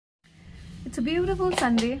It's a beautiful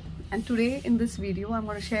Sunday, and today in this video I'm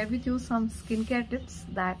going to share with you some skincare tips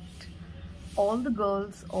that all the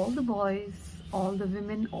girls, all the boys, all the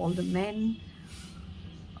women, all the men,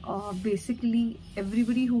 basically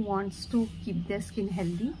everybody who wants to keep their skin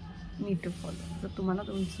healthy need to follow. जर तुम्हाला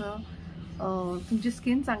तुमची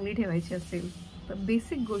skin चांगली ठेवायची असेल तर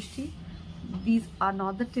basic गोष्टी, these are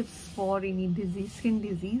not the tips for any disease, skin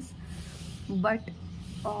disease, but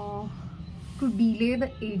to delay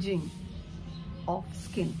the aging of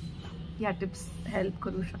skin, या tips help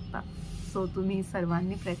करू शकता. सो तुम्ही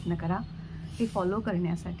सर्वांनी प्रयत्न करा हे फॉलो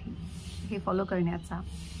करण्याचा.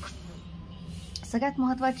 सगळ्यात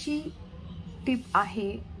महत्त्वाची टिप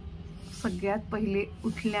आहे, सगळ्यात पहिले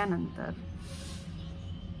उठल्यानंतर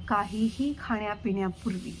काहीही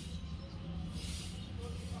खाण्यापिण्यापूर्वी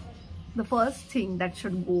the first thing that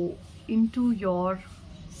should go in to your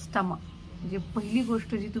stomach, म्हणजे पहिली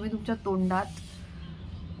गोष्ट जी तुम्ही तुमच्या तोंडात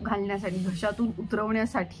घालण्यासाठी, घशातून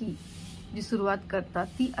उतरवण्यासाठी जी सुरुवात करता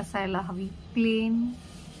ती असायला हवी प्लेन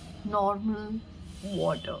नॉर्मल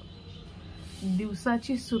वॉटर.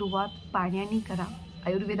 दिवसाची सुरुवात पाण्याने करा.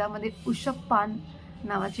 आयुर्वेदामध्ये उषपान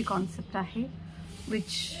नावाची कॉन्सेप्ट आहे, which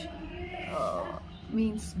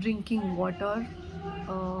means drinking water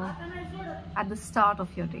at the start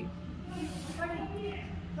of your day.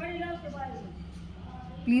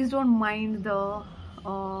 Please don't mind the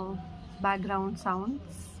background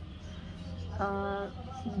sounds.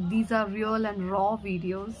 These are real and raw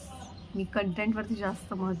videos. Me content वरती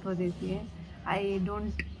जास्त महत्त्व देते. I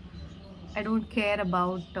don't care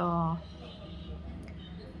about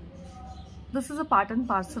this is a part and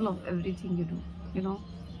parcel of everything you do, you know.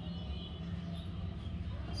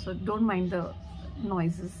 So don't mind the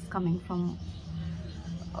noises coming from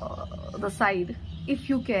the side if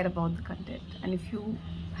you care about the content, and if you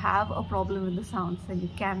have a problem with the sounds, then you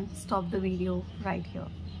can stop the video right here.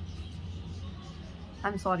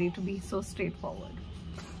 I'm sorry to be so straightforward.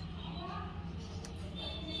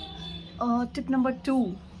 Tip number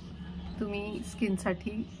 2 तुम्ही skin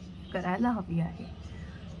साठी करायला हवी आहे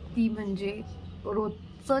ती म्हणजे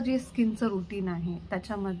रोजचं जे स्किनचं routine आहे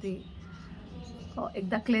त्याच्यामध्ये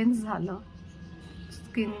एकदा क्लेन्स झालं,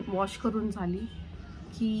 स्किन वॉश करून झाली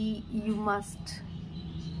की you must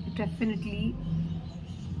definitely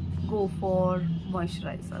go for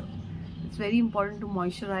moisturizer. It's very important to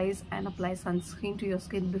moisturize and apply sunscreen to your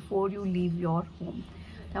skin before you leave your home.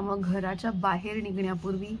 त्यामुळे घराच्या बाहेर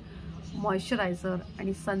निघण्यापूर्वी मॉइश्चरायझर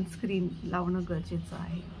आणि सनस्क्रीन लावणं गरजेचं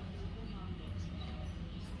आहे.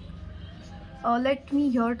 Let me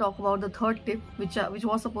here talk about the third tip, which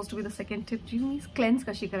was supposed to be the second tip. G me clans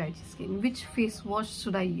कशी करायची skin, which face wash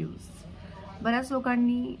should I use. बऱ्याच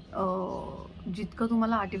लोकांनी जितकं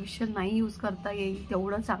तुम्हाला आर्टिफिशियल नाही यूज करता येईल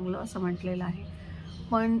तेवढं चांगलं असं म्हटलेलं आहे.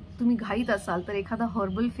 पण तुम्ही घाईत असाल तर एखादा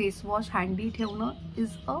हर्बल फेस वॉश हँडी ठेवणं is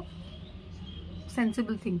a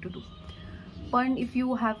sensible thing to do. पण if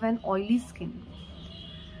you have an oily skin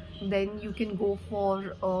then you can go for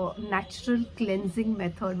natural cleansing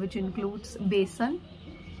method which includes besan,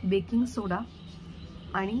 baking सोडा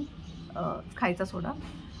आणि खायचा सोडा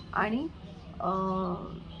आणि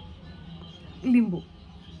लिंबू.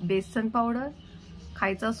 बेसन पावडर,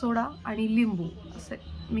 खायचा सोडा आणि लिंबू असे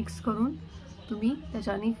मिक्स करून तुम्ही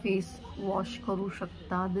त्याच्याने फेस वॉश करू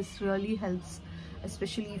शकता. दिस really helps,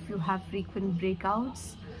 especially if you have frequent breakouts,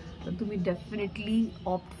 तर तुम्ही definitely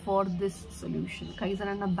opt for this solution. काही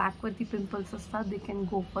जणांना बॅकवरती पिंपल्स असतात, they can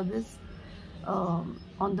go for this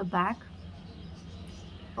on the back.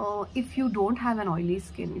 If you don't have an oily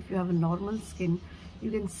skin, if you have a normal skin,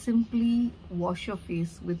 you can simply wash your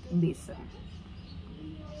face with besan.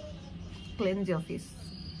 Cleanse your face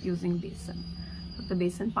using besan. फक्त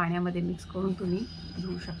बेसन पाण्यामध्ये mix करून तुम्ही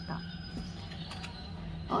धुवू शकता.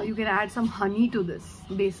 You can add some honey to this.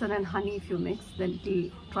 Besan and honey, if you mix, then it will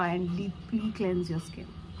try and deeply cleanse your skin.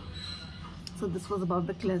 So this was about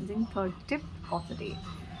the cleansing. Third tip of the day.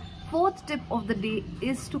 Fourth tip of the day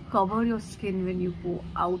is to cover your skin when you go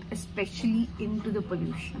out, especially into the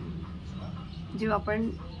pollution. जेव्हा आपण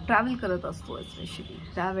travel करत असतो especially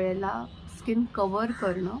त्यावेळेला skin cover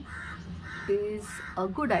करणं is a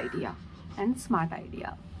good idea and smart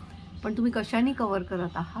idea. पण तुम्ही कशाने cover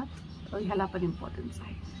करत आहात ह्याला पण इम्पॉर्टन्स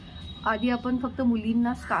आहे. आधी आपण फक्त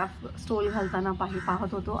मुलींना स्कार्फ स्टोल घालताना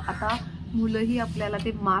पाहत होतो, आता मुलंही आपल्याला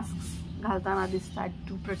ते मास्क घालताना दिसतात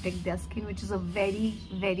to protect there skin, which is a very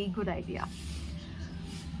very good idea.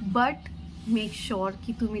 But make sure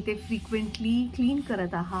की तुम्ही ते फ्रिक्वेंटली क्लीन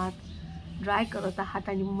करत आहात, ड्राय करत आहात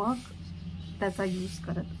आणि मग त्याचा यूज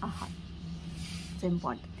करत आहात. It's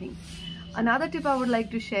important thing. Another tip I would like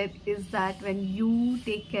to share is that when you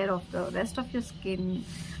take care of the rest of your skin,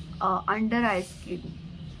 under eye skin,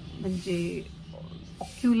 म्हणजे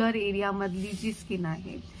ऑक्युलर एरियामधली जी स्किन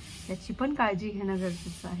आहे त्याची पण काळजी घेणं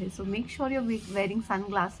गरजेचं आहे. So make sure you R wearing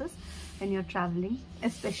sunglasses when you're traveling,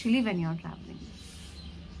 especially when you're traveling.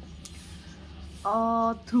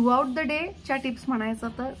 Throughout the day च्या tips म्हणायचं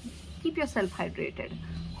तर कीप युअर सेल्फ हायड्रेटेड.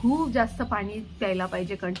 खूप जास्त पाणी प्यायला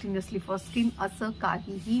पाहिजे कंटिन्युअसली फॉर स्किन असं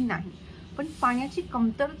काहीही नाही, पण पाण्याची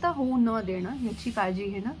कमतरता होऊ न देणं याची काळजी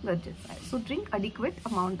घेणं गरजेचं आहे. So drink अडिक्वेट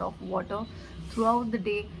amount of water through out the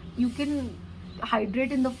day. You can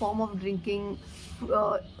hydrate in the form of drinking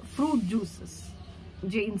fruit juices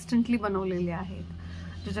जे इन्स्टंटली बनवलेले आहेत,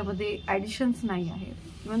 ज्याच्यामध्ये ॲडिशन्स नाही आहेत,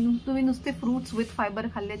 किंवा तुम्ही नुसते फ्रूट्स विथ फायबर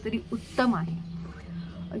खाल्ले तरी उत्तम आहे.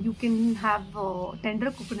 You can have tender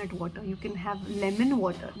coconut water, you can have lemon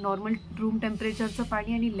water, normal room टेम्परेचरचं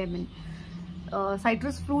पाणी आणि lemon.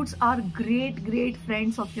 Citrus fruits R great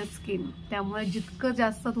friends of your skin. त्यामुळे जितकं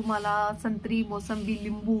जास्त तुम्हाला संत्री, मोसंबी,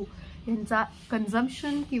 लिंबू यांचा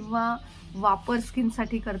कन्झम्पशन किंवा वापर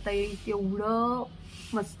स्किनसाठी करता येईल तेवढं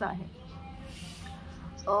मस्त आहे.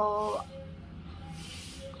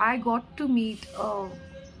 I got to meet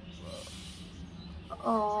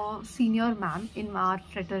a senior ma'am in our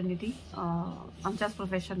fraternity, amcha's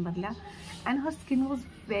profession madल्या, and her skin was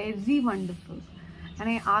very wonderful, and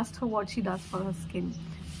I asked her what she does for her skin.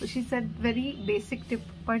 So she said very basic tip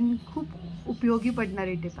पण खूप उपयोगी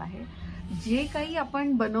पडणारी tip आहे. जे काही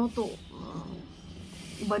आपण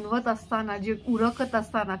बनवत असताना, जे उरकत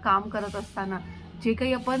असताना, काम करत असताना जे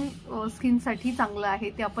काही आपण स्किनसाठी चांगलं आहे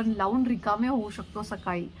ते आपण लावून रिकामे होऊ शकतो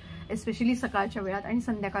सकाळी, एस्पेशली सकाळच्या वेळात आणि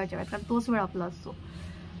संध्याकाळच्या वेळात, कारण तोच वेळ आपला असतो.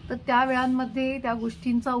 तर त्या वेळांमध्ये त्या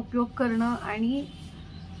गोष्टींचा उपयोग करणं आणि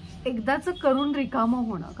एकदाच करून रिकामं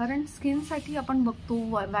होणं, कारण स्किनसाठी आपण बघतो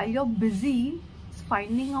while you R busy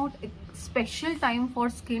finding out special time for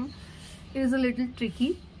skin is a little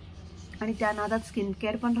tricky, आणि त्या नादात स्किन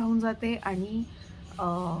केअर पण राहून जाते आणि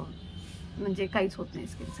म्हणजे काहीच होत नाही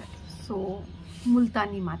स्किनसाठी. सो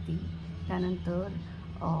मुलतानी माती, त्यानंतर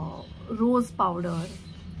रोज पावडर,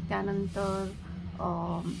 त्यानंतर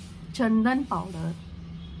चंदन पावडर,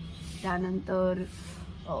 त्यानंतर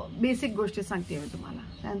बेसिक गोष्टी सांगते मी तुम्हाला,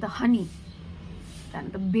 त्यानंतर हनी,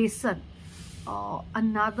 त्यानंतर बेसन.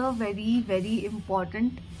 Another very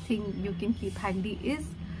important thing you can keep handy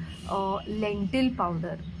is lentil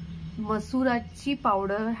powder. मसुराची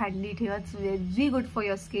पावडर हँडी ठेवा. It's very good for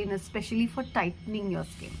your skin, especially for tightening your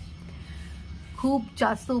skin. खूप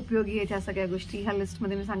जास्त उपयोगी आहेत ह्या सगळ्या गोष्टी. ह्या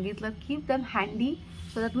लिस्टमध्ये मी सांगितलं keep them handy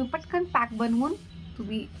so that तुम्ही पटकन पॅक बनवून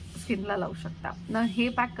तुम्ही स्किनला लावू शकता ना. हे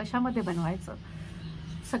पॅक कशामध्ये बनवायचं,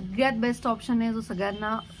 सगळ्यात बेस्ट ऑप्शन आहे जो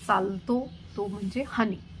सगळ्यांना चालतो तो म्हणजे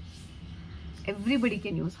हनी. Everybody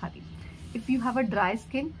can use honey. If you have a dry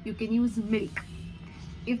skin you can use milk.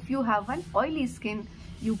 If you have an oily skin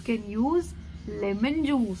you can use lemon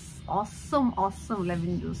juice. Awesome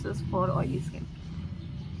lemon juices for oily skin.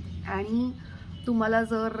 आणि तुम्हाला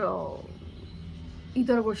जर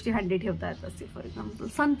इतर गोष्टी हँडी ठेवता येत असतील, for example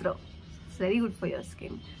संत्र, it's very good for your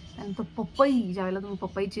skin. त्यानंतर पपई, ज्यावेळेला तुम्ही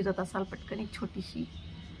पपई चिरत असाल पटकन एक छोटीशी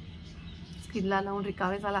स्किनला लावून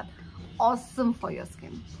रिकामे झालात, awesome for your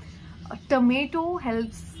skin. Tomato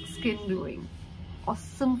helps skin glowing,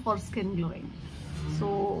 awesome for skin glowing.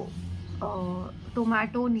 So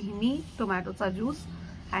tomato, नेहमी टोमॅटोचा ज्यूस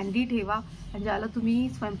हँडी ठेवा आणि ज्याला तुम्ही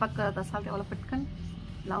स्वयंपाक करत असाल तेव्हा पटकन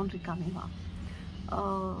लावून रिकामे व्हा.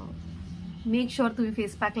 मेक शुअर तुम्ही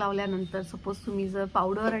फेस पॅक लावल्यानंतर सपोज तुम्ही जर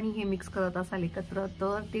पावडर आणि हे मिक्स करत असाल एकत्र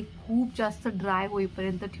तर ते खूप जास्त ड्राय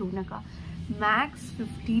होईपर्यंत ठेवू नका. मॅक्स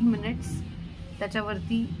 15 मिनिट्स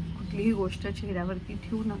त्याच्यावरती कुठलीही गोष्ट चेहऱ्यावरती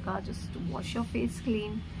ठेवू नका. Just wash your face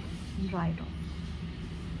clean, dry it of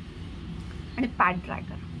आणि पॅड ड्राय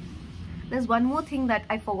करा. There is one more thing that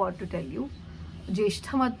I forgot to tail you.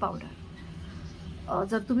 ज्येष्ठमध powder.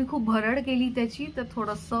 जर तुम्ही खूप भरड केली त्याची तर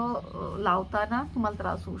थोडंसं लावताना तुम्हाला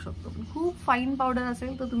त्रास होऊ शकतो, पण खूप फाईन पावडर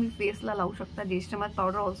असेल तर तुम्ही फेसला लावू शकता. ज्येष्ठमध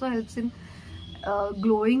powder also helps in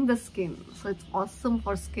glowing the skin, so it's awesome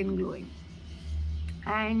for skin glowing.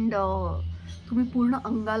 And तुम्ही पूर्ण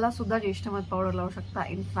अंगाला सुद्धा ज्येष्ठमध पावडर लावू शकता.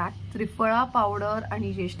 इनफॅक्ट त्रिफळा पावडर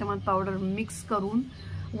आणि ज्येष्ठमध पावडर मिक्स करून,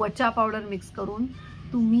 वचा पावडर मिक्स करून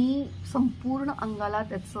तुम्ही संपूर्ण अंगाला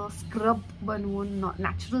त्याचं स्क्रब बनवून,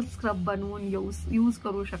 नॅचरल स्क्रब बनवून यूज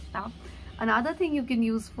करू शकता. Another thing you can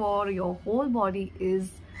use for your hole body is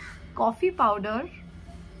coffee powder.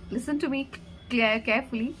 Listen to me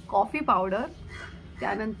carefully. Coffee powder,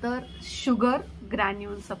 त्यानंतर शुगर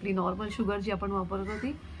ग्रॅन्युल्स, आपली नॉर्मल शुगर जी आपण वापरतो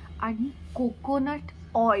ती, आणि coconut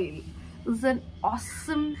oil is an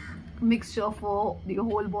awesome mixture for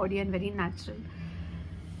your hole body and very natural.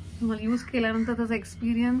 तुम्हाला use केल्यानंतर त्याचा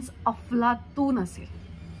experience अफलातून असेल.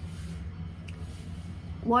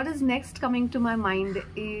 what is next coming to my mind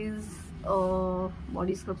is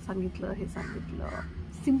body scrub सांगितलं, हे सांगितलं.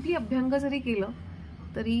 सिम्पली अभ्यंग जरी केलं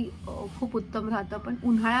तरी खूप उत्तम राहतं. पण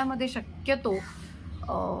उन्हाळ्यामध्ये शक्यतो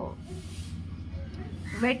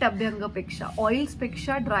वेट अभ्यंगपेक्षा,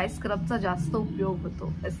 ऑइल्सपेक्षा ड्राय स्क्रबचा जास्त उपयोग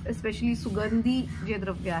होतो. एस्पेशली सुगंधी जे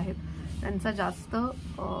द्रव्य आहेत त्यांचा जास्त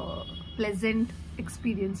प्लेझेंट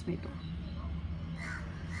एक्सपिरियन्स मिळतो.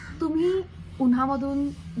 तुम्ही उन्हामधून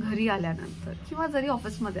घरी आल्यानंतर किंवा जरी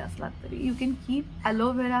ऑफिसमध्ये असलात तरी you can keep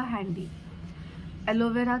aloe vera handy.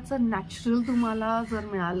 ॲलोवेराचं natural तुम्हाला जर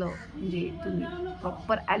मिळालं, म्हणजे तुम्ही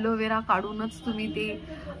प्रॉपर ॲलोवेरा काढूनच तुम्ही ते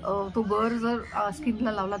तो गर जर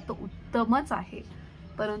स्किनला लावलात तर उत्तमच आहे.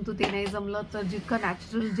 परंतु ते नाही जमलं तर जितकं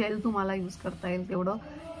नॅचरल जेल तुम्हाला यूज करता येईल तेवढं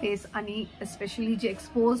फेस आणि एस्पेशली जे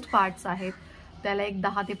एक्सपोज्ड पार्ट्स आहेत त्याला एक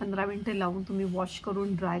 10 ते 15 मिनटं लावून तुम्ही वॉश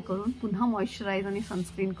करून ड्राय करून पुन्हा मॉइश्चराईज आणि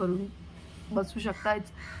सनस्क्रीन करून बसू शकता.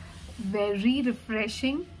 It's very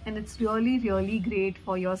refreshing and it's really really great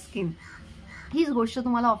for your skin. हीच गोष्ट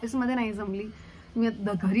तुम्हाला ऑफिसमध्ये नाही जमली, तुम्ही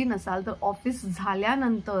घरी नसाल तर ऑफिस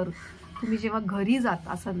झाल्यानंतर तुम्ही जेव्हा घरी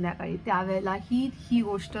जाता संध्याकाळी त्यावेळेला ही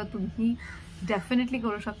गोष्ट तुम्ही डेफिनेटली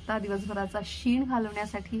करू शकता. दिवसभराचा शीण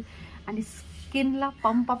घालवण्यासाठी आणि स्किनला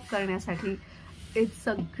पंप अप करण्यासाठी it's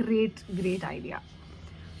a great idea.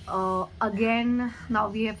 Again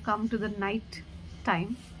now we have come to the night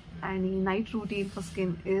time आणि night routine for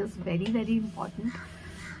skin is very very important.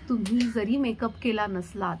 तुम्ही जरी मेकअप केला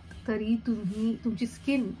नसलात तरी तुमची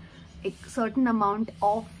स्किन एक सर्टन अमाऊंट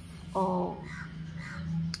ऑफ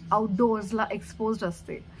आउटडोअर्सला एक्सपोज्ड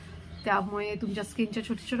असते. त्यामुळे तुमच्या स्किनच्या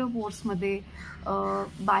छोट्या छोट्या पोर्समध्ये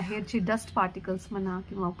बाहेरचे डस्ट पार्टिकल्स म्हणा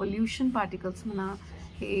किंवा पोल्युशन पार्टिकल्स म्हणा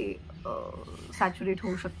हे सॅच्युरेट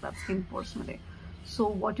होऊ शकतात skin पोर्समध्ये. So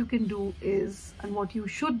what you can do is, and what you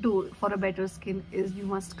should do for a better skin is you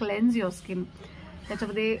must cleanse your skin.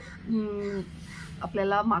 त्याच्यामध्ये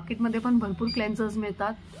आपल्याला मार्केटमध्ये पण भरपूर क्लेन्झर्स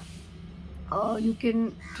मिळतात. You can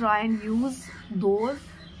try and use those.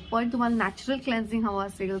 पण तुम्हाला नॅचरल क्लेन्झिंग हवं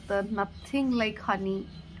असेल तर nothing like honey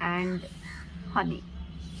and honey.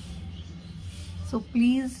 So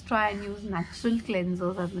please try and use natural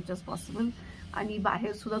क्लेन्झर्स as much as possible. आणि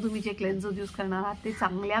बाहेरसुद्धा तुम्ही जे क्लेन्झर्स यूज करणार आहात ते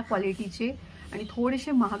चांगल्या क्वालिटीचे आणि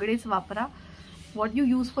थोडेसे महागडेच वापरा. What you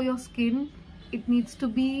use for your skin it needs to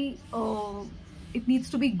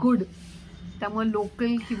be good. त्यामुळे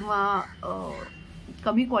लोकल किंवा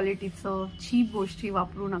कमी क्वालिटीचं चीप गोष्टी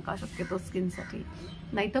वापरू नका शक्यतो स्किनसाठी.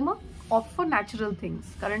 नाहीतर मग ऑप्ट फॉर नॅचरल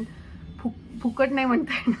थिंग्स. कारण फुकट नाही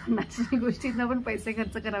म्हणता येणार, नॅचरल गोष्टींना पण पैसे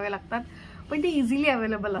खर्च करावे लागतात. पण ते इझिली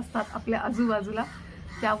अवेलेबल असतात आपल्या आजूबाजूला.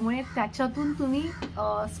 त्यामुळे त्याच्यातून तुम्ही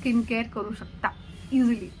स्किन केअर करू शकता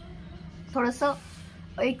इझिली. थोडंसं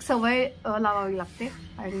एक सवय लावावी लागते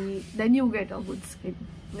आणि then you get a good skin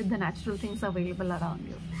with the natural things available around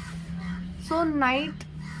you. So night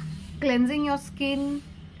cleansing your skin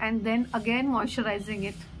and then again moisturising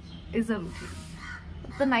it is a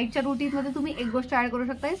routine. तर नाईटच्या रुटीनमध्ये तुम्ही एक गोष्ट ॲड करू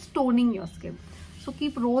शकता, is toning your skin. So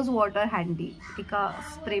keep rose water हँडी एका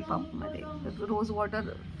spray पंपमध्ये. Rose water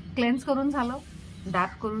clans करून झालं,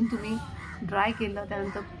 डॅप करून तुम्ही ड्राय केलं,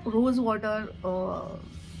 त्यानंतर रोज वॉटर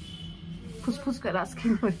फुसफुस करा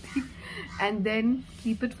स्किनवरती and then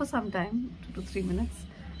keep it for some time 2 to 3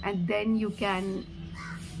 minutes and then you can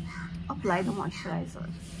apply the moisturiser.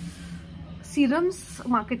 Serums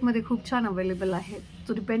मार्केटमध्ये खूप छान अवेलेबल आहेत.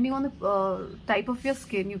 So depending on the type of your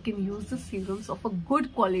skin you can use the serums of a good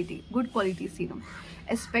quality Serum.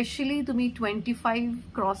 Especially तुम्ही 25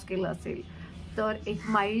 cross केलं असेल तर एक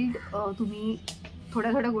mild तुम्ही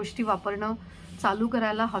थोड्या गोष्टी वापरणं चालू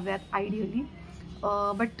करायला हव्यात आयडियली.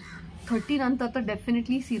 बट 30 नंतर तर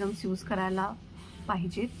डेफिनेटली सिरम्स यूज करायला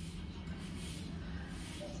पाहिजेत.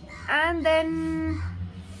 And then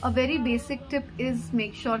a very basic tip is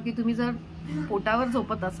make sure की तुम्ही जर पोटावर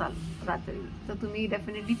झोपत असाल रात्री तर तुम्ही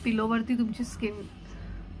डेफिनेटली पिलोवरती तुमची स्किन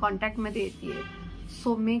कॉन्टॅक्टमध्ये येते.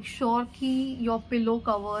 सो मेक शुअर की your pillow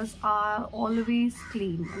covers R always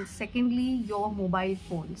clean. And secondly your mobile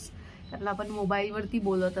phones. कारण आपण मोबाईलवरती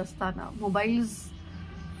बोलत असताना mobile is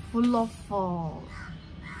full of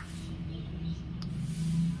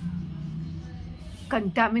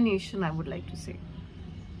contamination I would like to say.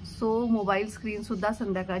 So mobile स्क्रीनसुद्धा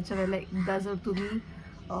संध्याकाळच्या वेळेला एकदा जर तुम्ही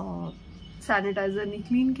सॅनिटायझरनी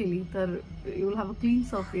क्लीन केली तर you will have a clean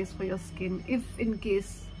surface for your skin if in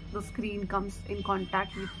case the screen comes in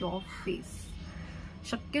contact with your face.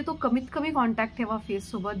 शक्यतो कमीत कमी कॉन्टॅक्ट ठेवा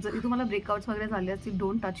फेससोबत. जरी तुम्हाला ब्रेकआउट्स वगैरे झाले असतील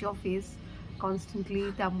don't touch your face constantly.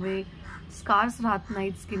 त्यामुळे स्कार्स राहत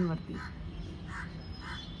नाहीत स्किनवरती.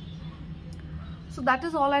 So that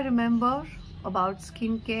is all I remember about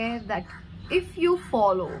skincare that if you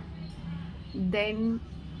follow then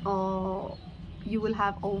you will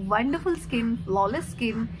have a wonderful skin, flawless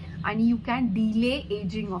skin, and you can delay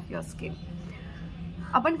aging of your skin.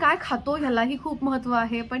 आपण काय खातो ह्यालाही खूप महत्त्व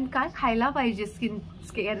आहे, पण काय खायला पाहिजे skin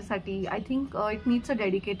केअरसाठी, I think it needs a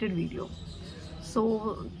dedicated video. So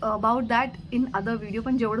about that in other video.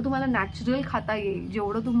 पण जेवढं तुम्हाला नॅचरल खाता येईल,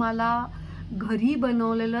 जेवढं तुम्हाला घरी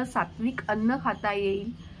बनवलेलं सात्विक अन्न खाता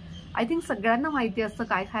येईल, आय थिंक सगळ्यांना माहिती असतं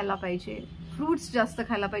काय खायला पाहिजे. फ्रूट्स जास्त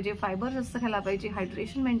खायला पाहिजे, फायबर जास्त खायला पाहिजे,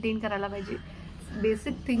 हायड्रेशन मेंटेन करायला पाहिजे.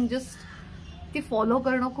 बेसिक थिंग जस्ट ती फॉलो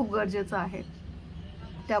करणं खूप गरजेचं आहे.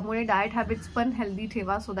 त्यामुळे डाएट हॅबिट्स पण हेल्दी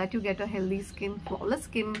ठेवा, so that you get a healthy skin, flawless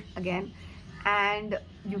skin again, and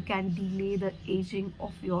you can delay the ageing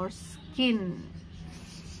of your skin.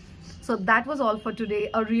 So that was all for today,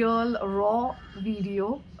 a real raw video.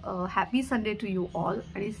 Happy Sunday to you all.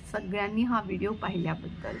 आणि सगळ्यांनी हा video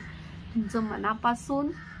पाहिल्याबद्दल तुमचं मनापासून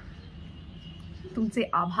तुमचे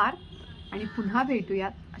आभार. आणि पुन्हा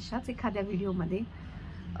भेटूयात अशाच एखाद्या व्हिडिओमध्ये,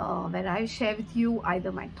 where I share with you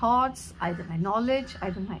either my thoughts, either my knowledge,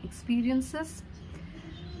 either my experiences,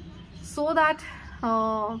 so that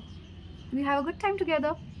we have a good time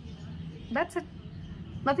together. That's it.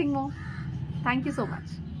 Nothing more. Thank you so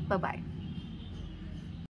much. Bye-bye.